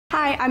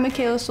Hi, I'm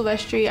Michaela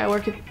Silvestri. I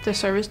work at the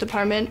service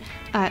department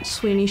at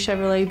Sweeney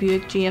Chevrolet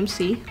Buick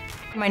GMC.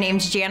 My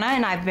name's Jana,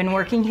 and I've been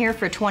working here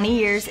for 20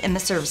 years in the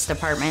service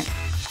department.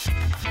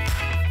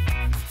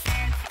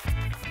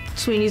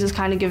 Sweeney's has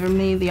kind of given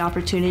me the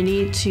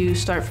opportunity to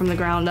start from the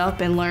ground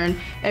up and learn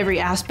every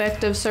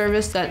aspect of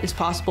service that is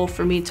possible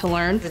for me to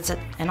learn. It's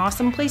an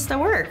awesome place to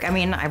work. I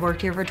mean, I've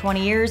worked here for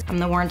 20 years. I'm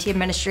the warranty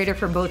administrator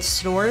for both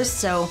stores,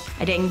 so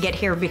I didn't get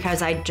here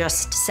because I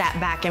just sat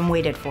back and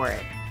waited for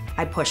it.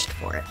 I pushed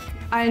for it.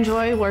 I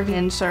enjoy working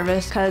in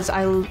service because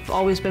I've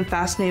always been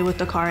fascinated with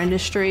the car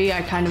industry.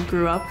 I kind of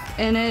grew up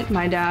in it.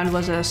 My dad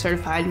was a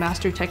certified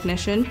master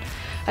technician.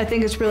 I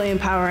think it's really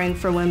empowering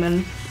for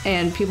women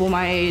and people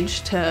my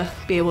age to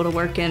be able to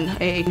work in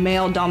a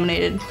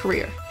male-dominated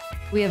career.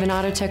 We have an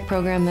auto tech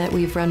program that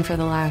we've run for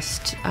the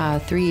last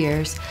 3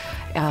 years.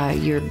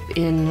 You're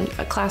in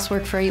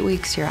classwork for 8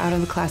 weeks, you're out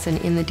of the class and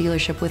in the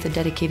dealership with a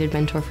dedicated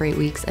mentor for 8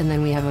 weeks, and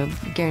then we have a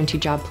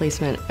guaranteed job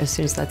placement as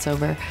soon as that's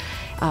over.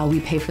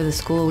 We pay for the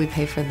school, we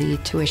pay for the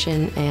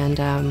tuition,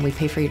 and we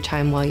pay for your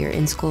time while you're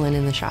in school and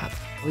in the shop.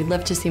 We'd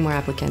love to see more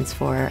applicants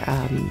for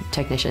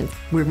technicians.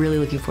 We're really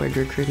looking forward to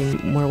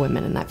recruiting more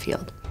women in that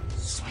field.